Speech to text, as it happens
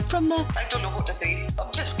From the I don't know what to say.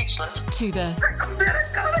 I'm just speechless. To the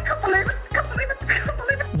I can't believe it.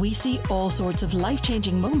 we see all sorts of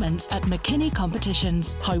life-changing moments at McKinney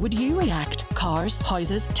Competitions. How would you react? Cars,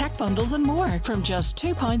 houses, tech bundles and more from just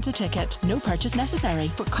 £2 a ticket. No purchase necessary.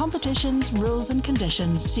 For competitions, rules and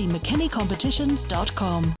conditions, see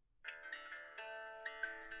mckinneycompetitions.com.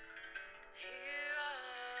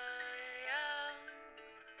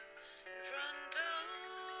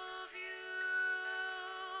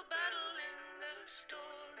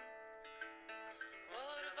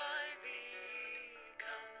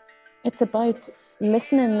 It's about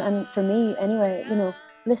listening, and for me anyway,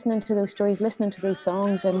 listening to those stories, listening to those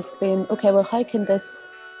songs and being, okay, well, how can this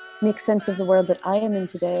make sense of the world that I am in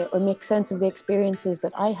today, or make sense of the experiences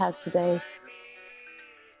that I have today?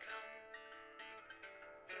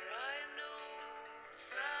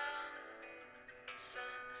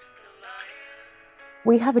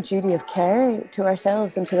 We have a duty of care to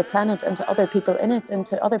ourselves and to the planet and to other people in it and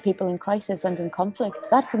to other people in crisis and in conflict.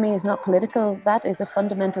 That for me is not political. That is a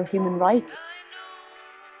fundamental human right.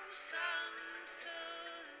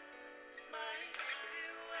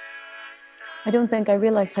 I don't think I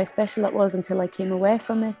realised how special it was until I came away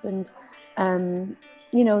from it. And,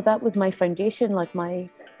 that was my foundation. Like my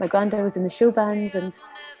granddad was in the show bands, and,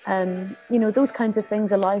 those kinds of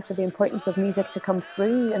things allow for the importance of music to come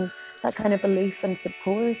through, and that kind of belief and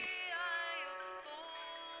support.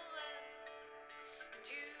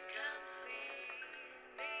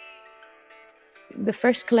 The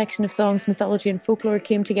first collection of songs, Mythology and Folklore,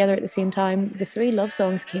 came together at the same time. The 3 love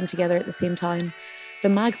songs came together at the same time. The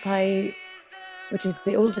Magpie, which is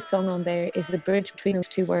the oldest song on there, is the bridge between those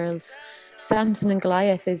 2 worlds. Samson and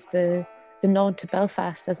Goliath is the nod to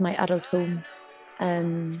Belfast as my adult home.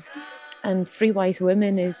 And 3 Wise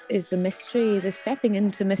Women is the mystery, the stepping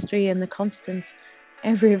into mystery and the constant,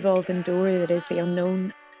 ever-evolving door that is the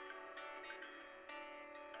unknown.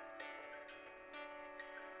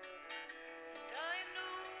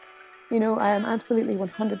 I am absolutely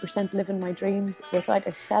 100% living my dreams without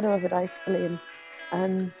a shadow of a doubt, Elaine.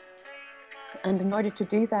 And in order to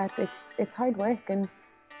do that, it's hard work,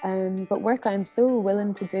 but work I'm so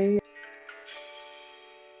willing to do.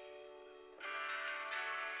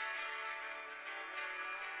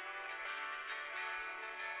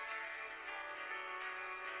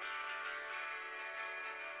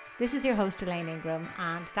 This is your host, Elaine Ingram,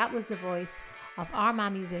 and that was the voice of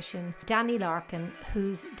Armagh musician Danny Larkin,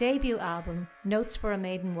 whose debut album, Notes for a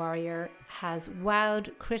Maiden Warrior, has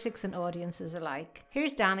wowed critics and audiences alike.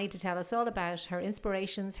 Here's Danny to tell us all about her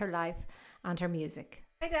inspirations, her life, and her music.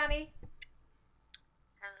 Hi, Danny.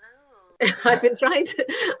 Hello. I've been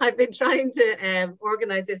trying to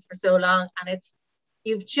organise this for so long, and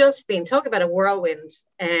you've just been talking about a whirlwind.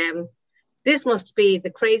 This must be the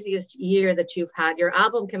craziest year that you've had. Your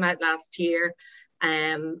album came out last year,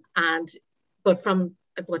 but from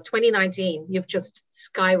 2019, you've just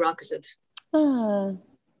skyrocketed.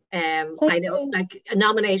 I know, like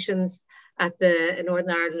nominations at the Northern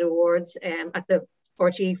Ireland Awards, at the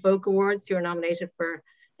RTE Folk Awards, you were nominated for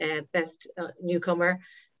Best Newcomer.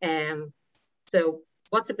 So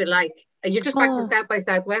what's it been like? You're just back from South by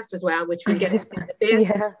Southwest as well, which we'll get into in a bit.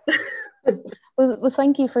 Yeah. Well,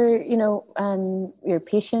 thank you for your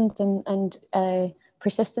patience and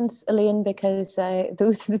persistence, Elaine, because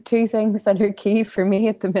those are the 2 things that are key for me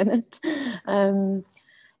at the minute.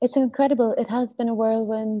 It's incredible. It has been a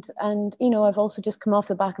whirlwind, and I've also just come off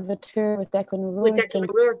the back of a tour with Declan O'Rourke. With Declan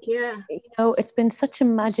O'Rourke, yeah. It's been such a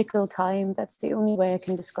magical time. That's the only way I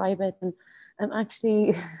can describe it. And I'm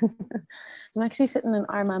actually sitting in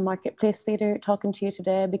Armagh Marketplace Theatre talking to you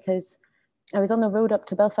today because I was on the road up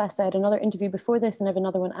to Belfast. I had another interview before this and I have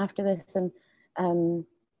another one after this, and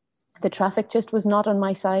the traffic just was not on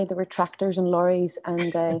my side. There were tractors and lorries,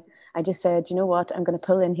 and I just said, you know what, I'm going to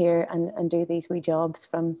pull in here and do these wee jobs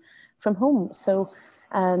from home. So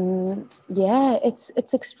yeah, it's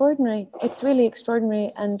extraordinary. It's really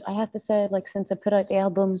extraordinary. And I have to say, like, since I put out the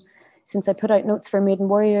album, since I put out Notes for a Maiden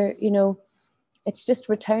Warrior, it's just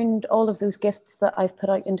returned all of those gifts that I've put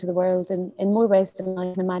out into the world in more ways than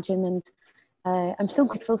I can imagine. And I'm so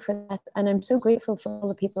grateful for that. And I'm so grateful for all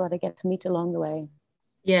the people that I get to meet along the way.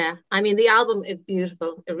 Yeah, I mean, the album is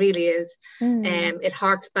beautiful. It really is. It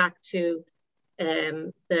harks back to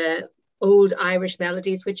the old Irish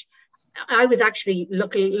melodies, which I was actually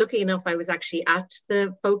lucky enough. I was actually at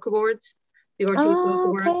the Folk Awards, the RTE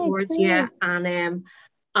Folk Awards. Cool. Yeah, and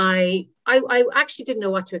I actually didn't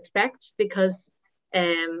know what to expect because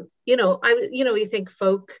you think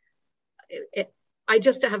folk. I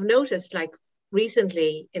just have noticed, like,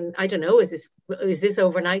 recently, I don't know, is this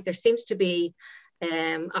overnight? There seems to be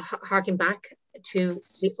harking back to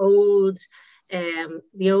the old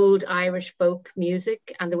Irish folk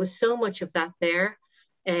music, and there was so much of that there.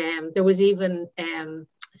 There was even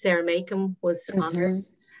Sarah Macomb was on it,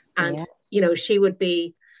 and she would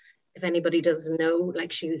be, if anybody doesn't know,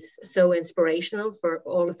 like, she's so inspirational for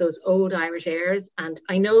all of those old Irish airs. And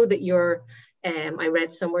I know that you're, I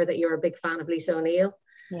read somewhere that you're a big fan of Lisa O'Neill.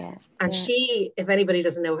 Yeah. And she, if anybody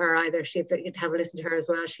doesn't know her either, if you have a listen to her as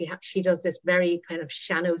well, she does this very kind of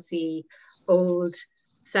Sean-O'Sea old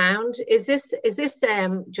sound. Is this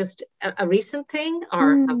just a recent thing,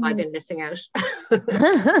 or have I been missing out?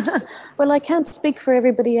 Well, I can't speak for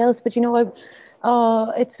everybody else, but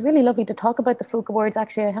it's really lovely to talk about the Folk Awards.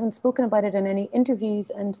 Actually, I haven't spoken about it in any interviews,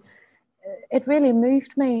 and it really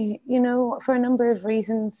moved me, for a number of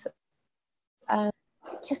reasons.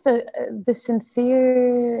 Just the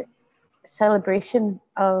sincere celebration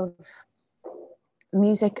of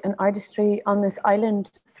music and artistry on this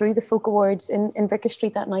island through the Folk Awards in Vicar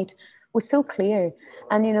Street that night was so clear.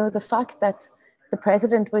 And, the fact that the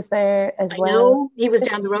president was there as well. I know, he was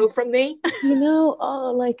down the road from me.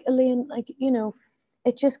 Elaine,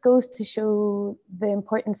 it just goes to show the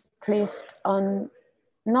importance placed on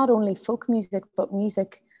not only folk music, but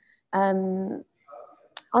music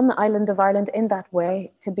on the island of Ireland in that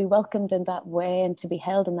way, to be welcomed in that way and to be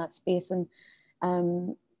held in that space. And,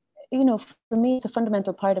 for me, it's a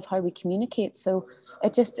fundamental part of how we communicate. So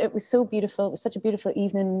it was so beautiful. It was such a beautiful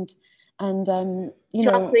evening. And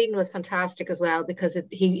John Clean was fantastic as well, because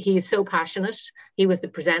he is so passionate. He was the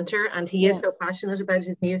presenter, and he is so passionate about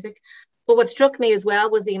his music. But what struck me as well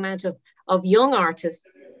was the amount of young artists,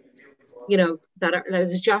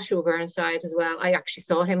 there's Joshua Burnside as well. I actually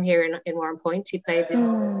saw him here in Warrenpoint. He played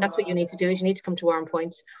that's what you need to do, is you need to come to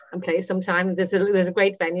Warrenpoint and play sometime. There's a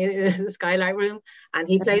great venue, the Skylight Room, and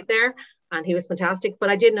he played there, and he was fantastic.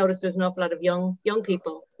 But I did notice there's an awful lot of young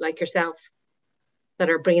people like yourself that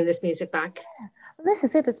are bringing this music back. This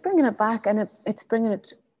is it. It's bringing it back, and it's bringing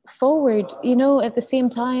it forward, at the same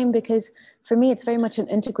time, because for me, it's very much an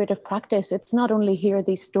integrative practice. It's not only hear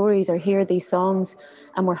these stories or hear these songs,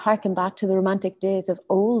 and we're harking back to the romantic days of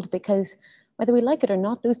old, because whether we like it or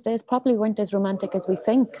not, those days probably weren't as romantic as we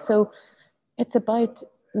think. So it's about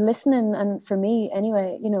listening, and for me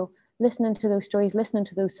anyway, listening to those stories, listening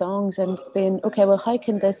to those songs, and being, okay, well, how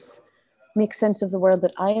can this make sense of the world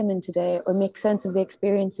that I am in today, or make sense of the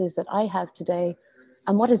experiences that I have today,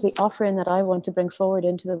 and what is the offering that I want to bring forward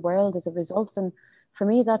into the world as a result. And for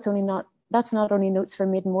me, that's not only Notes for a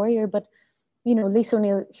Maiden Warrior, but Lisa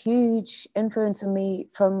O'Neill, huge influence on me,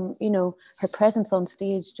 from her presence on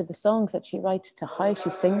stage, to the songs that she writes, to how she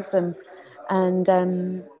sings them, and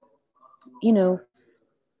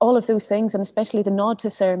all of those things, and especially the nod to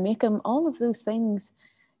Sarah Macomb, all of those things,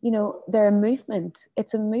 they're a movement.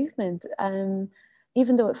 It's a movement.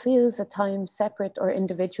 Even though it feels at times separate or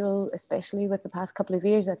individual, especially with the past couple of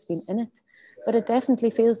years that's been in it, but it definitely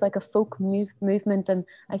feels like a folk movement. And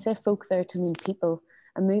I say folk there to mean people,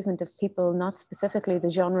 a movement of people, not specifically the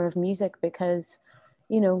genre of music, because,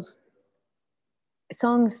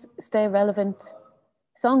 songs stay relevant.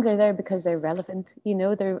 Songs are there because they're relevant.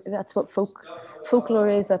 That's what folklore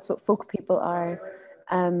is. That's what folk people are.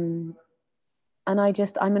 And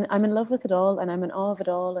I'm in love with it all, and I'm in awe of it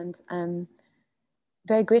all, and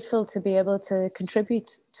very grateful to be able to contribute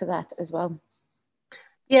to that as well.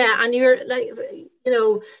 Yeah, and you're like,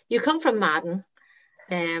 you come from Madden,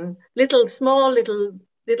 small little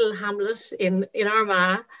hamlet in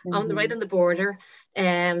Armagh, right on the border.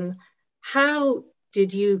 How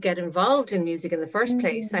did you get involved in music in the first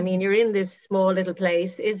place? I mean, you're in this small little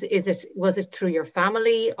place. Was it through your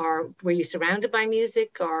family, or were you surrounded by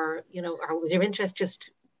music, or or was your interest just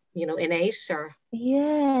innate? Or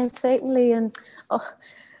yeah, certainly. And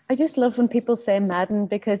I just love when people say Madden,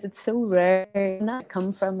 because it's so rare and that I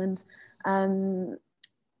come from. And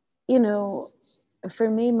for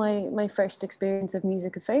me, my first experience of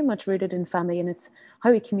music is very much rooted in family, and it's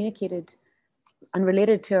how we communicated and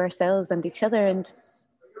related to ourselves and each other. And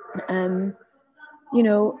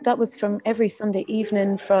that was from every Sunday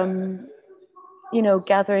evening, from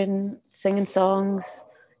gathering, singing songs,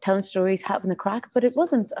 telling stories, having the crack. But it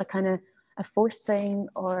wasn't a kind of a forced thing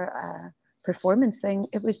or a performance thing.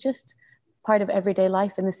 It was just part of everyday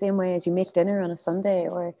life, in the same way as you make dinner on a Sunday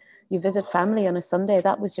or you visit family on a Sunday.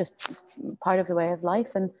 That was just part of the way of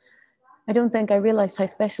life. And I don't think I realized how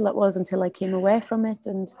special it was until I came away from it.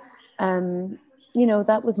 And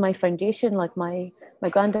that was my foundation. Like my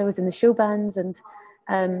granddad was in the show bands, and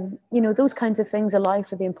those kinds of things allow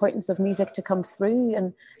for the importance of music to come through,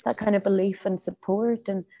 and that kind of belief and support.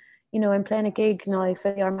 And I'm playing a gig now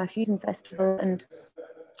for the Armagh Fusion Festival,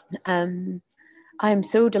 and I'm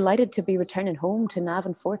so delighted to be returning home to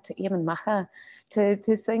Navan Fort, to Eamon Macha,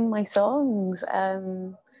 to sing my songs.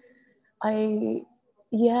 And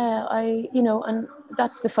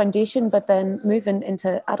that's the foundation, but then moving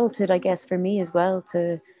into adulthood, I guess, for me as well,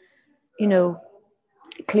 to,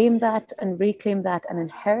 claim that and reclaim that and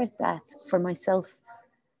inherit that for myself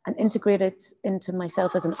and integrate it into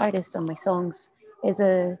myself as an artist and my songs is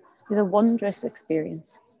a wondrous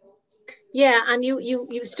experience. Yeah, and you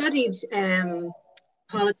studied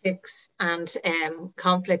politics and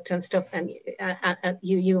conflict and stuff, and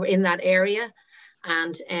you were in that area,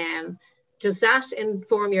 and does that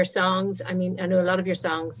inform your songs? I mean, I know a lot of your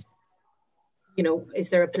songs, is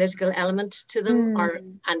there a political element to them,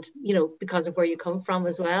 and because of where you come from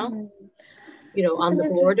as well, on the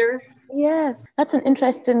border? Yeah, that's an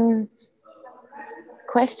interesting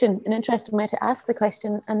question, an interesting way to ask the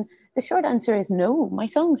question, and the short answer is no. My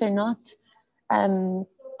songs are not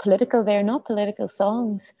political. They're not political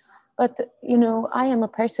songs, but I am a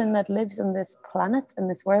person that lives on this planet, in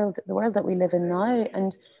this world, the world that we live in now,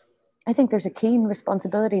 and I think there's a keen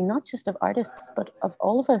responsibility, not just of artists, but of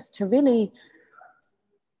all of us, to really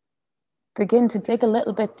begin to dig a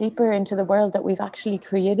little bit deeper into the world that we've actually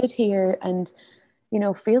created here, and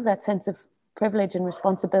feel that sense of privilege and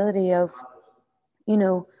responsibility of,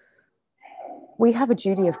 we have a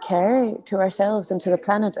duty of care to ourselves and to the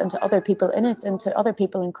planet and to other people in it and to other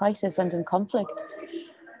people in crisis and in conflict.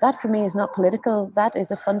 That for me is not political. That is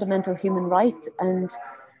a fundamental human right. And,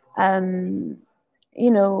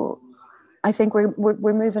 I think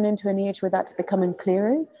we're moving into an age where that's becoming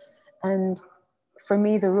clearer. And for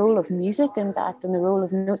me, the role of music in that, and the role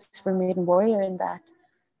of Notes for a Maiden Warrior in that,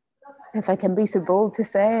 if I can be so bold to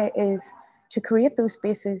say, is to create those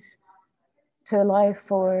spaces to allow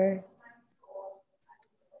for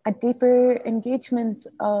a deeper engagement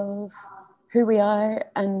of who we are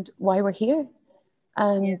and why we're here.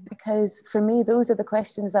 Because for me, those are the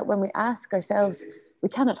questions that when we ask ourselves, we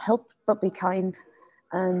cannot help but be kind.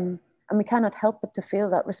 And we cannot help but to feel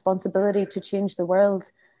that responsibility to change the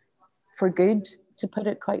world for good, to put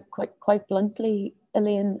it quite bluntly,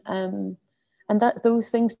 Elaine. And that those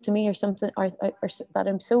things to me are something that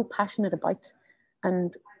I'm so passionate about.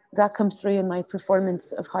 And that comes through in my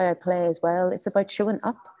performance of how I play as well. It's about showing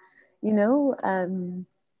up,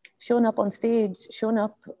 showing up on stage, showing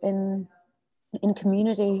up in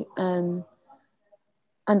community, and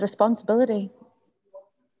responsibility.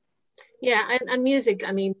 Yeah, and music,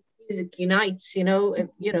 I mean, music unites,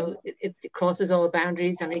 it crosses all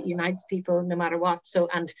boundaries and it unites people no matter what. So,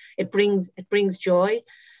 and it brings joy.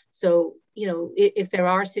 So, if there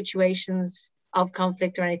are situations of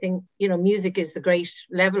conflict or anything, music is the great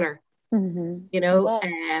leveler,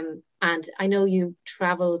 and I know you've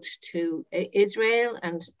traveled to Israel,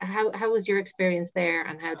 and how was your experience there,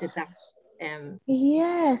 and how did that?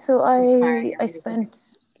 So I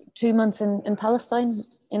spent 2 months in Palestine,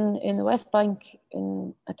 in the West Bank,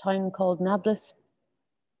 in a town called Nablus,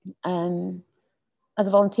 as a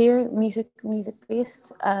volunteer, music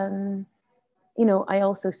based. I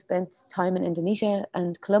also spent time in Indonesia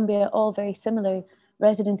and Colombia, all very similar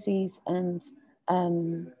residencies and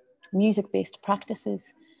music-based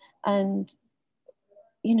practices. And,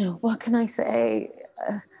 what can I say?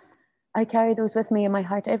 I carry those with me in my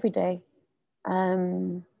heart every day.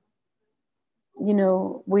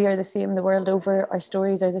 We are the same the world over. Our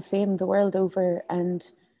stories are the same the world over. And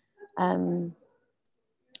I'm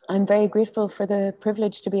very grateful for the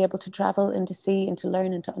privilege to be able to travel and to see and to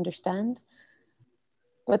learn and to understand.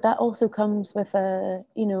 But that also comes with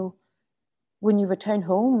when you return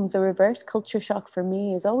home, the reverse culture shock for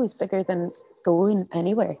me is always bigger than going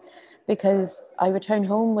anywhere, because I return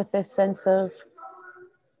home with this sense of,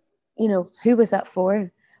 who was that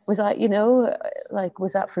for? Was that,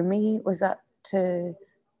 was that for me? Was that to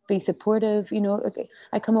be supportive?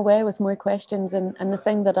 I come away with more questions, and the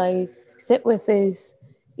thing that I sit with is,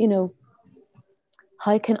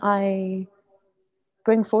 how can I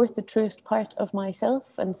bring forth the truest part of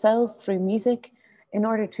myself and selves through music in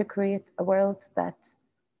order to create a world that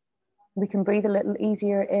we can breathe a little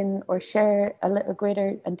easier in, or share a little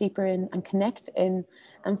greater and deeper in, and connect in.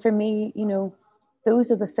 And for me, those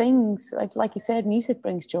are the things, like you said, music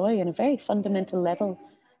brings joy on a very fundamental level.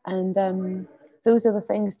 And those are the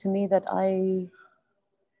things to me that I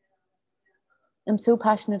am so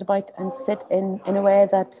passionate about and sit in a way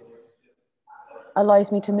that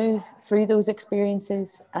allows me to move through those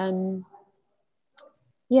experiences.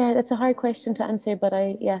 That's a hard question to answer, but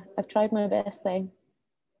I've tried my best there.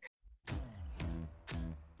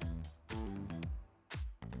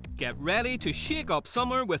 Get ready to shake up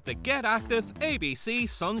summer with the Get Active ABC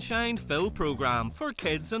Sunshine Fill programme for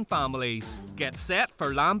kids and families. Get set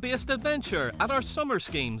for land-based adventure at our summer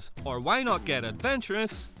schemes, or why not get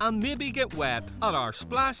adventurous and maybe get wet at our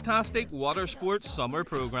Splashtastic Water Sports Summer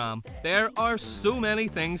programme. There are so many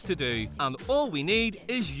things to do, and all we need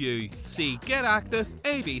is you. See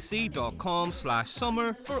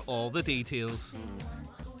getactiveabc.com/summer for all the details.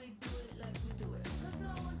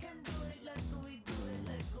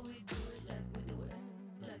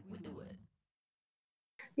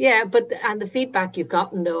 Yeah, and the feedback you've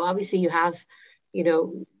gotten, though, obviously you have,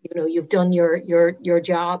 you've done your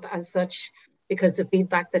job as such, because the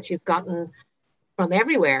feedback that you've gotten from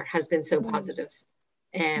everywhere has been so positive.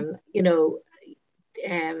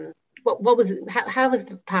 What was how was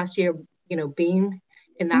the past year, been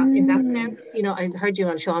in that sense? I heard you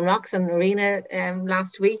on Sean Rocks and Arena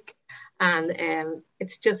last week, and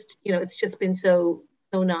it's just been so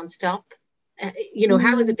nonstop.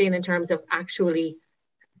 How has it been in terms of actually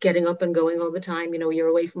getting up and going all the time? You're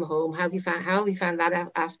away from home. How have you found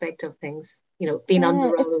that aspect of things? Being on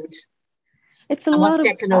the road. It's a lot of.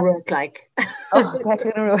 What's Declan O'Rourke like? Oh,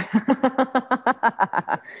 Declan O'Rourke.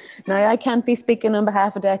 Now, I can't be speaking on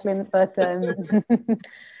behalf of Declan, but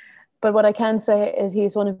but what I can say is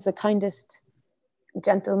he's one of the kindest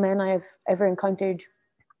gentlemen I have ever encountered.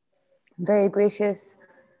 Very gracious,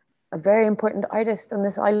 a very important artist on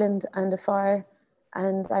this island and afar.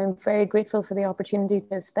 And I'm very grateful for the opportunity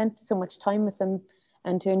to have spent so much time with them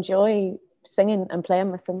and to enjoy singing and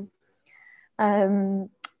playing with them. And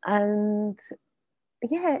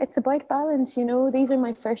yeah, it's about balance. These are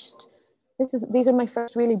my first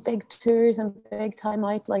really big tours and big time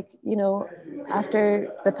out,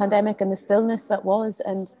 after the pandemic and the stillness that was.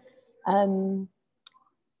 And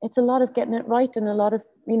it's a lot of getting it right and a lot of,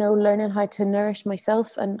 learning how to nourish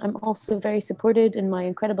myself. And I'm also very supported in my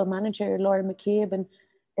incredible manager, Laura McCabe. And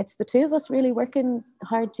it's the two of us really working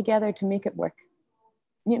hard together to make it work.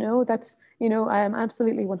 I am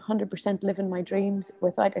absolutely 100% living my dreams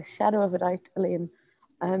without a shadow of a doubt, Elaine.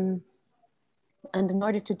 And in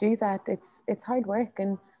order to do that, it's hard work.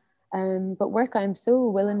 But work I'm so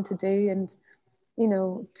willing to do. And,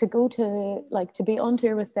 to go to be on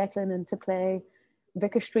tour with Declan and to play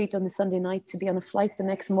Vicar Street on the Sunday night, to be on a flight the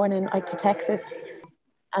next morning out to Texas,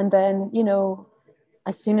 and then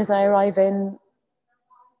as soon as I arrive in,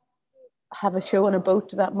 have a show on a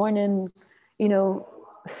boat that morning,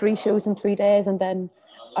 3 shows in 3 days, and then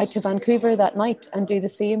out to Vancouver that night and do the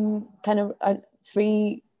same kind of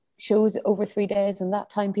 3 shows over 3 days in that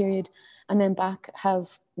time period, and then back,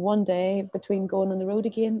 have 1 day between going on the road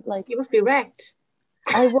again. You must be wrecked.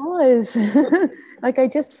 I was. I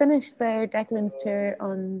just finished their Declan's tour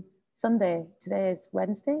on Sunday. Today is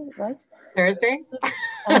Wednesday, right? Thursday.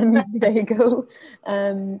 There you go.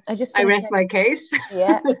 I rest my case.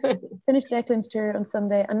 Yeah. Finished Declan's tour on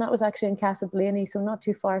Sunday, and that was actually in Castleblaney, so not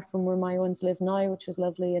too far from where my ones live now, which was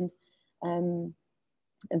lovely. And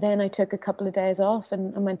then I took a couple of days off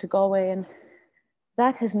and went to Galway, and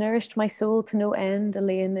that has nourished my soul to no end,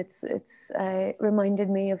 Elaine. It's reminded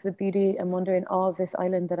me of the beauty and wonder and awe of this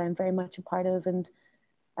island that I'm very much a part of. And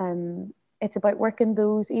it's about working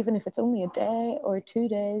those, even if it's only a day or 2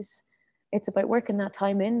 days, it's about working that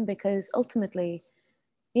time in, because ultimately,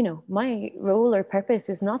 my role or purpose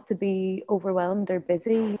is not to be overwhelmed or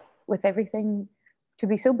busy with everything, to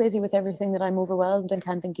be so busy with everything that I'm overwhelmed and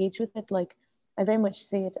can't engage with it. I very much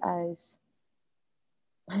see it as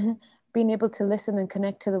being able to listen and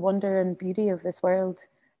connect to the wonder and beauty of this world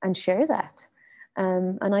and share that.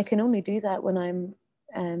 And I can only do that when I'm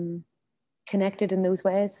connected in those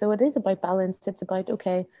ways. So it is about balance. It's about,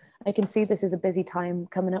 okay, I can see this is a busy time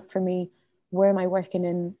coming up for me. Where am I working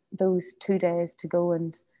in those 2 days to go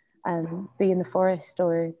and be in the forest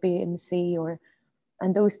or be in the sea?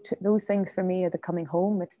 And those things for me are the coming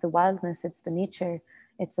home. It's the wildness, it's the nature,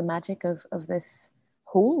 it's the magic of this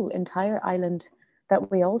whole entire island that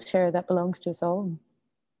we all share, that belongs to us all.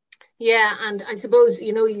 Yeah, and I suppose,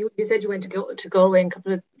 you said you went to Galway and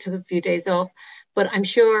took a few days off, but I'm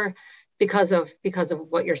sure because of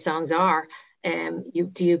what your songs are,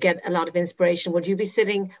 do you get a lot of inspiration? Would you be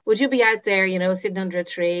out there, sitting under a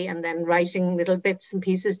tree and then writing little bits and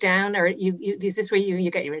pieces down, or is this where you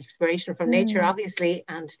get your inspiration from nature, obviously,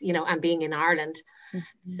 and and being in Ireland?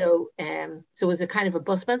 So was it kind of a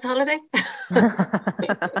busman's holiday?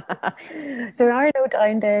 There are no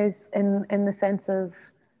down days in the sense of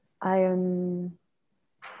I am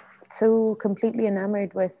so completely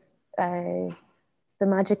enamored with the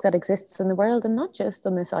magic that exists in the world, and not just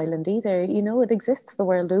on this island either. It exists the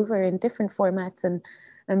world over in different formats, and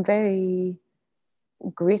I'm very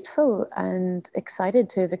grateful and excited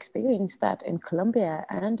to have experienced that in Colombia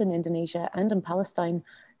and in Indonesia and in Palestine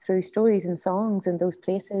through stories and songs in those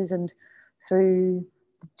places, and through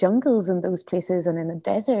jungles in those places, and in the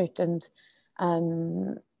desert, and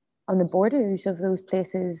on the borders of those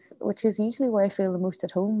places, which is usually where I feel the most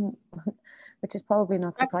at home, which is probably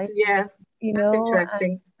not surprising. Yeah, you that's know,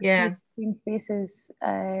 interesting. Yeah. Between spaces,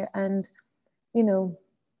 and you know,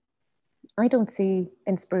 I don't see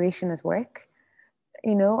inspiration as work.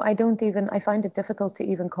 You know, I find it difficult to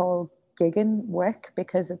even call gigging work,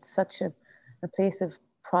 because it's such a place of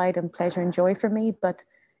pride and pleasure and joy for me, but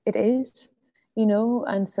it is, you know.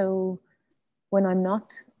 And so when I'm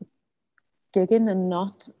not gigging and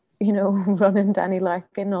not, you know, running Danny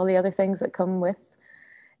Larkin, all the other things that come with,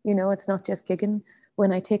 you know, it's not just gigging.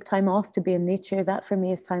 When I take time off to be in nature, that for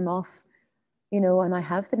me is time off, you know. And I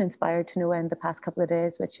have been inspired to no end the past couple of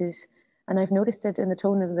days, which is, and I've noticed it in the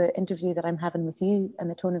tone of the interview that I'm having with you and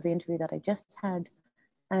the tone of the interview that I just had.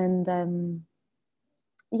 And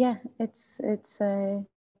yeah, it's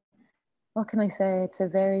what can I say? It's a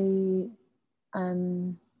very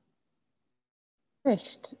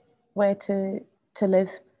cherished way to live,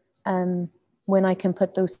 when I can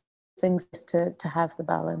put those things to have the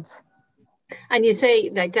balance. And you say,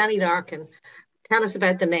 like, Danny Larkin, tell us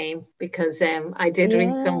about the name, because I did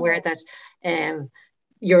read somewhere that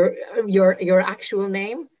your actual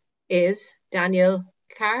name is Daniel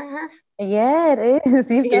Carr. Yeah, it is.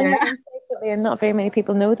 You've done it actually, and not very many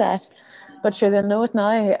people know that, but sure, they'll know it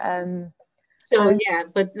now. Yeah,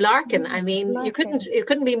 but Larkin, I mean, Larkin. It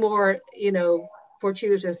couldn't be more, you know,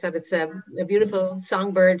 fortuitous that it's a beautiful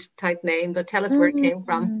songbird type name. But tell us where it came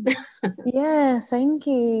from. Yeah, thank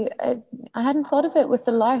you. I hadn't thought of it with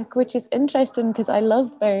the lark, which is interesting because I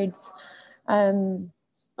love birds. Oh,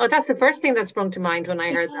 that's the first thing that sprung to mind when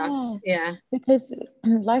I heard that. Yeah, because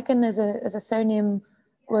Larkin as a surname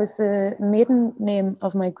was the maiden name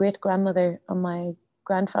of my great grandmother on my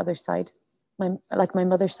grandfather's side, my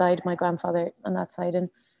mother's side, my grandfather on that side,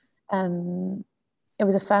 and it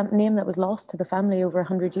was a name that was lost to the family over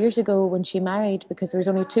 100 years ago when she married, because there was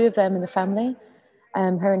only two of them in the family,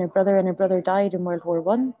 her and her brother died in World War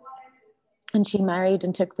I, and she married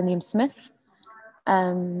and took the name Smith,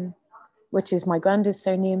 which is my granddad's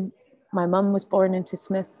surname. My mum was born into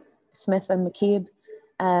Smith and McCabe,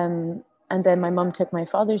 and then my mum took my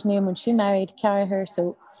father's name when she married Carraher.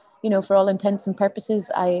 So, you know, for all intents and purposes,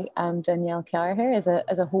 I am Danielle Carraher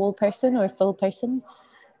as a whole person or full person.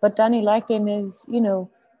 But Danny Larkin is, you know,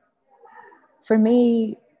 for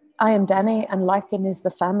me, I am Danny, and Larkin is the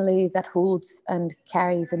family that holds and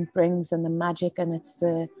carries and brings, and the magic, and it's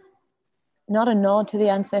not a nod to the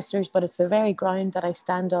ancestors, but it's the very ground that I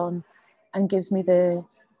stand on, and gives me the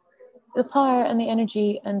power and the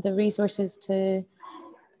energy and the resources to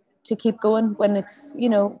keep going when it's, you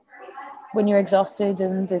know, when you're exhausted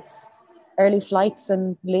and it's early flights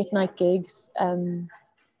and late night gigs.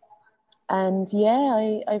 And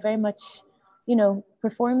yeah, I very much, you know,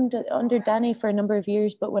 performed under Danny for a number of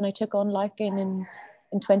years, but when I took on Larkin in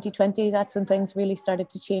 2020, that's when things really started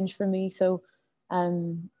to change for me. So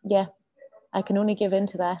yeah, I can only give in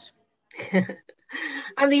to that.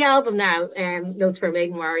 And the album now, Notes for a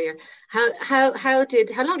Maiden Warrior, how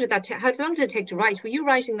long did it take to write? Were you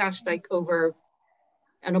writing that like over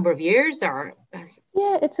a number of years, or?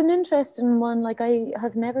 Yeah, it's an interesting one. Like, I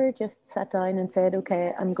have never just sat down and said,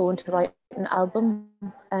 okay, I'm going to write an album.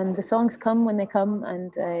 The songs come when they come,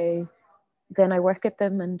 and then I work at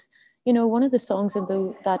them. And, you know, one of the songs in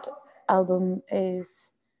that album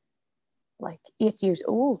is like 8 years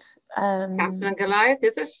old. Samson and Goliath,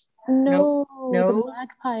 is it? No, The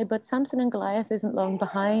Magpie, but Samson and Goliath isn't long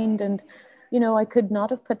behind. And, you know, I could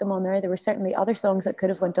not have put them on there. There were certainly other songs that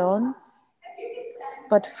could have went on.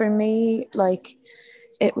 But for me, like,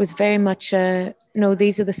 it was very much, no,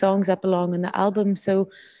 these are the songs that belong in the album. So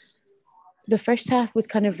the first half was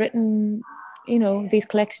kind of written, you know, these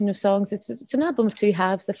collection of songs. It's an album of two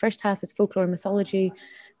halves. The first half is folklore and mythology.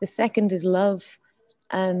 The second is love,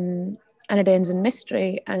 and it ends in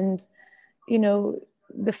mystery. And, you know,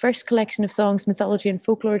 the first collection of songs, mythology and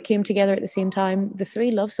folklore, came together at the same time. The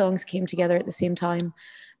three love songs came together at the same time.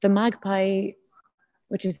 The Magpie,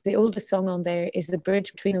 which is the oldest song on there, is the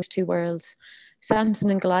bridge between those two worlds. Samson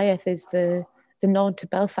and Goliath is the nod to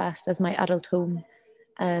Belfast as my adult home.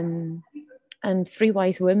 And Three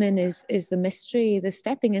Wise Women is the mystery, the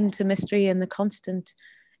stepping into mystery and the constant,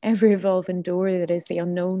 ever-evolving door that is the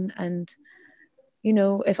unknown. And, you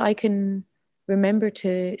know, if I can remember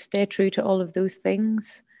to stay true to all of those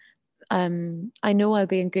things, I know I'll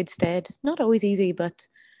be in good stead. Not always easy, but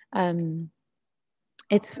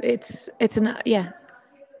it's an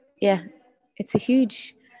yeah. it's a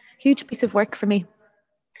huge piece of work for me.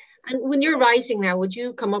 And when you're writing now, would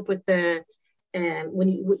you come up with your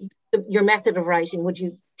method of writing? Would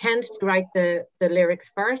you tend to write the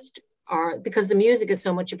lyrics first, or because the music is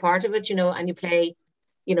so much a part of it, and you play,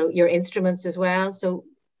 your instruments as well? So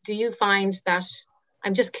do you find that?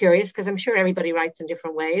 I'm just curious because I'm sure everybody writes in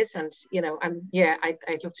different ways, and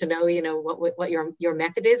I'd love to know, what your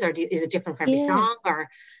method is, or is it different for every song, or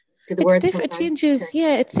do the words? It changes.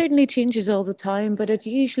 Yeah, it certainly changes all the time, but it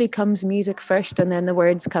usually comes music first, and then the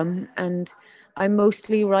words come. And I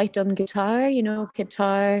mostly write on guitar.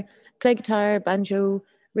 Play guitar, banjo.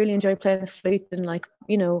 Really enjoy playing the flute, and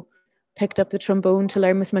picked up the trombone to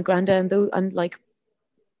learn with my granddad, and like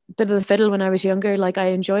a bit of the fiddle when I was younger. Like I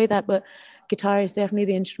enjoy that, but guitar is definitely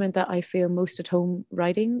the instrument that I feel most at home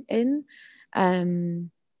writing in.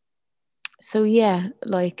 So yeah,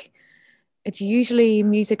 like it's usually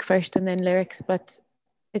music first and then lyrics, but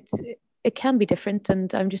it can be different,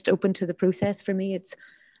 and I'm just open to the process. For me, it's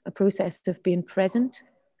a process of being present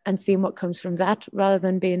and seeing what comes from that, rather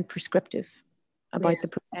than being prescriptive about the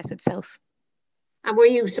process itself. And were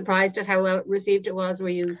you surprised at how well received it was? Were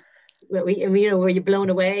you blown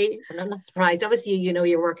away? And I'm not surprised. Obviously,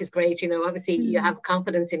 your work is great. Obviously you have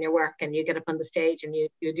confidence in your work and you get up on the stage and you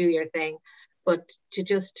do your thing. But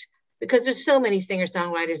because there's so many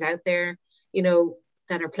singer-songwriters out there,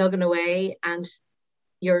 that are plugging away, and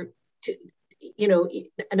no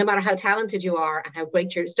matter how talented you are and how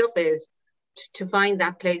great your stuff is, to find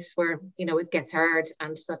that place where, it gets heard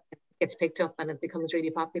and stuff gets picked up and it becomes really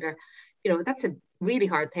popular, that's a really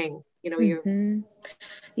hard thing.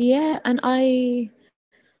 Yeah, and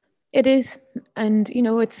it is, and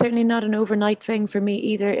it's certainly not an overnight thing for me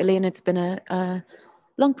either, Elaine. It's been a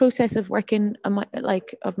long process of working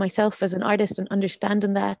of myself as an artist and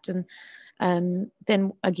understanding that, and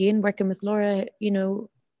then again working with Laura,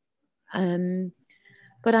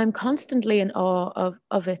 but I'm constantly in awe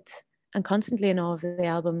of it, and constantly in awe of the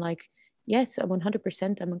album. Like, yes, I'm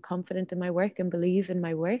 100%, I'm confident in my work and believe in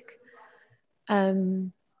my work.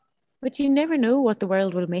 But you never know what the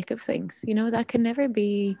world will make of things, that can never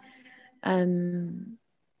be known.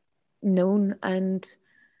 And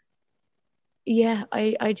yeah,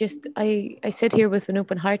 I sit here with an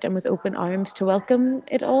open heart and with open arms to welcome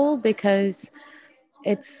it all, because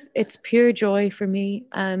it's pure joy for me,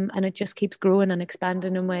 and it just keeps growing and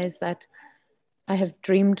expanding in ways that I have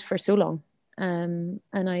dreamed for so long, and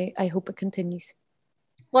I hope it continues.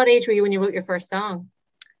 What age were you when you wrote your first song?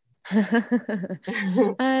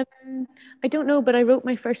 I don't know, but I wrote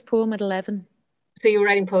my first poem at 11. So you were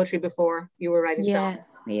writing poetry before you were writing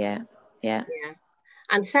songs? Yeah.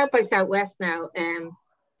 And South by Southwest now,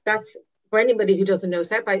 that's, for anybody who doesn't know,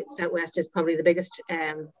 South by Southwest is probably the biggest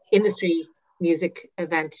industry music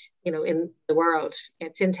event, in the world.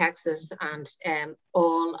 It's in Texas, and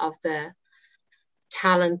all of the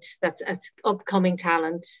talent that's upcoming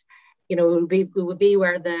talent, it would be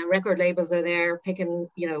where the record labels are there picking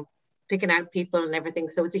out people and everything.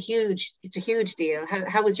 So it's a huge deal.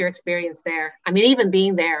 How was your experience there? I mean, even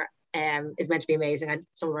being there is meant to be amazing.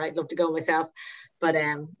 Somewhere I'd love to go myself, but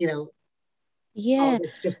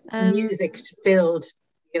it's just music filled,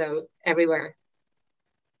 everywhere.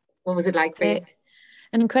 What was it like for you?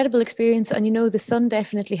 An incredible experience, and the sun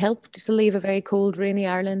definitely helped to leave a very cold, rainy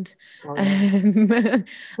Ireland,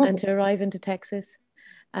 and to arrive into Texas.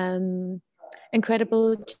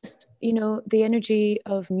 Incredible, just the energy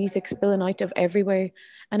of music spilling out of everywhere.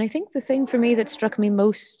 And I think the thing for me that struck me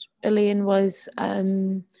most, Elaine, was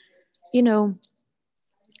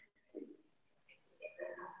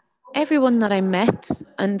everyone that I met,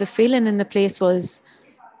 and the feeling in the place was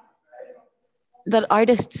that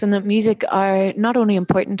artists and that music are not only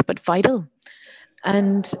important but vital.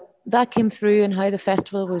 And that came through in how the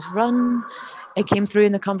festival was run. It came through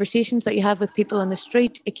in the conversations that you have with people on the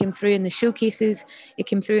street. It came through in the showcases. It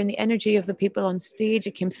came through in the energy of the people on stage.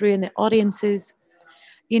 It came through in the audiences,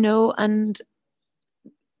 and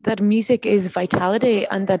that music is vitality,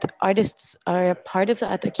 and that artists are a part of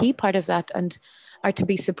that, a key part of that, and are to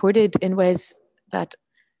be supported in ways that,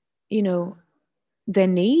 they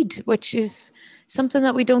need, which is something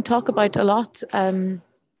that we don't talk about a lot.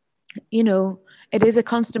 It is a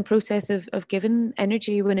constant process of giving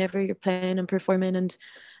energy whenever you're playing and performing,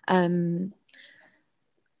 and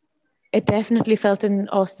it definitely felt in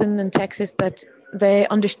Austin and Texas that they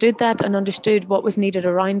understood that and understood what was needed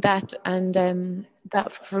around that, and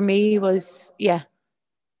that for me was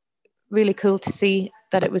really cool to see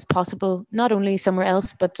that it was possible, not only somewhere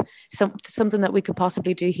else, but something that we could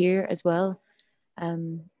possibly do here as well.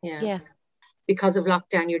 because of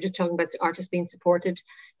lockdown. You're just talking about artists being supported,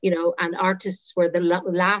 you know, and artists were the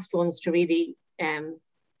last ones to really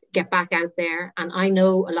get back out there. And I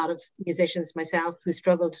know a lot of musicians myself who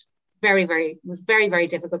struggled it was very, very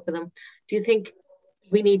difficult for them. Do you think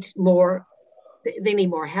we need more, they need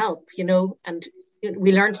more help, you know? And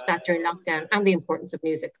we learned that during lockdown, and the importance of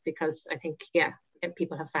music, because I think,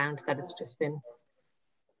 people have found that it's just been,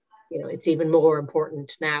 you know, it's even more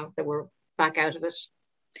important now that we're back out of it.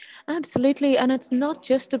 Absolutely. And it's not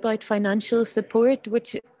just about financial support,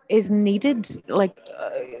 which is needed, like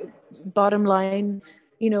bottom line,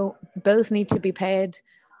 you know, bills need to be paid.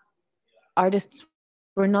 Artists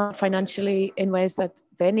were not financially in ways that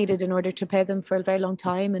they needed in order to pay them for a very long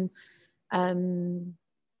time. And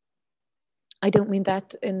I don't mean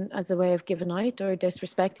that as a way of giving out or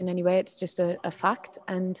disrespect in any way. It's just a fact.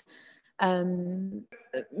 And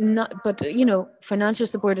but you know, financial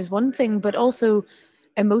support is one thing, but also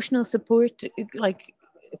emotional support, like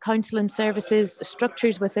counselling services,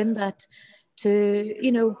 structures within that, to,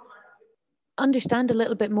 you know, understand a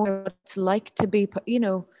little bit more what it's like to be, you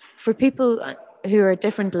know, for people who are at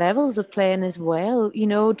different levels of playing as well, you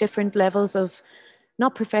know, different levels of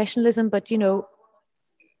not professionalism, but, you know,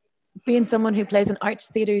 being someone who plays in arts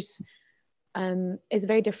theatres is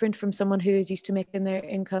very different from someone who is used to making their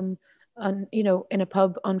income on, you know, in a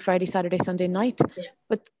pub on Friday, Saturday, Sunday night. Yeah.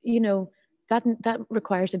 But, you know, that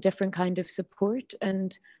requires a different kind of support,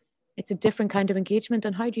 and it's a different kind of engagement.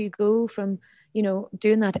 And how do you go from, you know,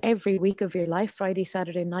 doing that every week of your life, Friday,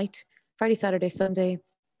 Saturday night, Friday, Saturday, Sunday,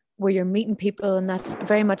 where you're meeting people, and that's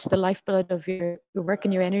very much the lifeblood of your work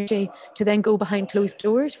and your energy, to then go behind closed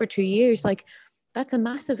doors for 2 years, like, that's a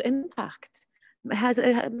massive impact.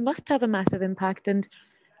 It must have a massive impact. And,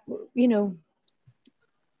 you know,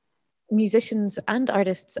 musicians and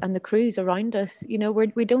artists and the crews around us, you know,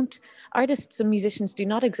 we don't, artists and musicians do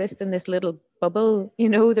not exist in this little bubble, you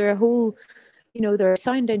know. They're a whole, you know, there are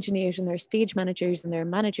sound engineers and there are stage managers and there are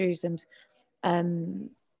managers and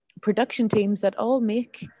production teams that all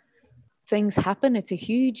make things happen. It's a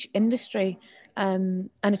huge industry. And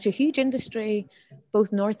it's a huge industry,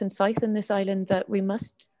 both north and south in this island, that we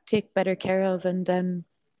must take better care of. And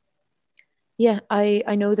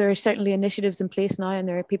I know there are certainly initiatives in place now, and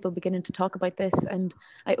there are people beginning to talk about this, and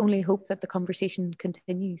I only hope that the conversation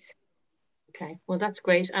continues. Okay, well, that's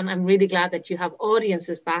great. And I'm really glad that you have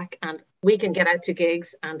audiences back and we can get out to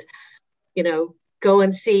gigs and, you know, go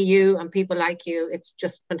and see you and people like you. It's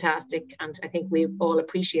just fantastic. And I think we all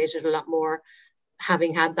appreciate it a lot more,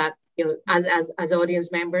 having had that, you know, as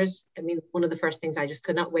audience members. I mean, one of the first things I just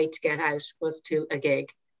could not wait to get out was to a gig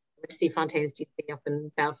with Steve Fontaine's GP up in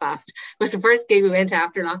Belfast. It was the first gig we went to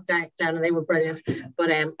after lockdown, and they were brilliant. But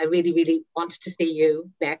I really, really want to see you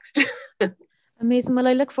next. Amazing. Well,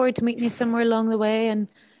 I look forward to meeting you somewhere along the way, and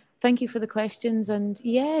thank you for the questions. And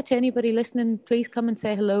to anybody listening, please come and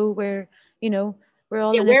say hello. We're all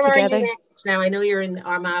in it together. Where are you next now? I know you're in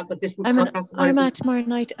Armagh, but this I'm in Armagh tomorrow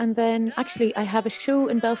night, and then actually I have a show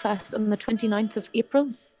in Belfast on the 29th of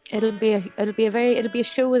April. It'll be a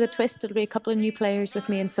show with a twist. It'll be a couple of new players with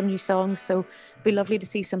me and some new songs, so it'll be lovely to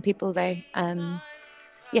see some people there.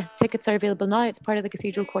 Tickets are available now. It's part of the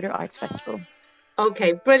Cathedral Quarter Arts Festival.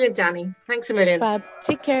 Okay, brilliant, Danny. Thanks a million. Fab.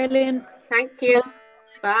 Take care, Elaine. Thank you.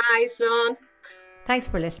 Bye, Sloan. Thanks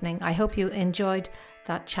for listening. I hope you enjoyed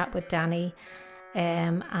that chat with Danny.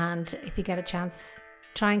 And if you get a chance,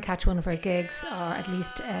 try and catch one of her gigs, or at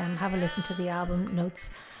least have a listen to the album Notes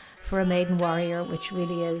for a Maiden Warrior, which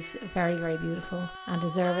really is very, very beautiful and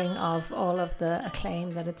deserving of all of the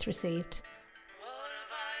acclaim that it's received.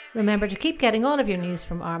 Remember to keep getting all of your news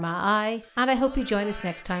from Armagh Eye, and I hope you join us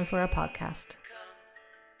next time for our podcast.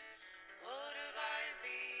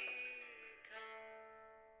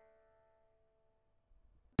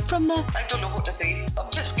 From the I don't know what to say.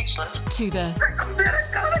 I'm just speechless. To the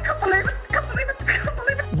I can't believe it.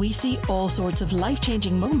 we see all sorts of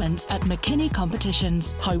life-changing moments at McKinney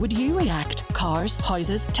Competitions. How would you react? Cars,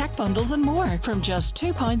 houses, tech bundles and more from just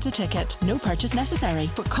 £2 a ticket. No purchase necessary.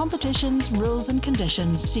 For competitions, rules and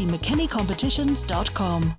conditions, see mckinneycompetitions.com.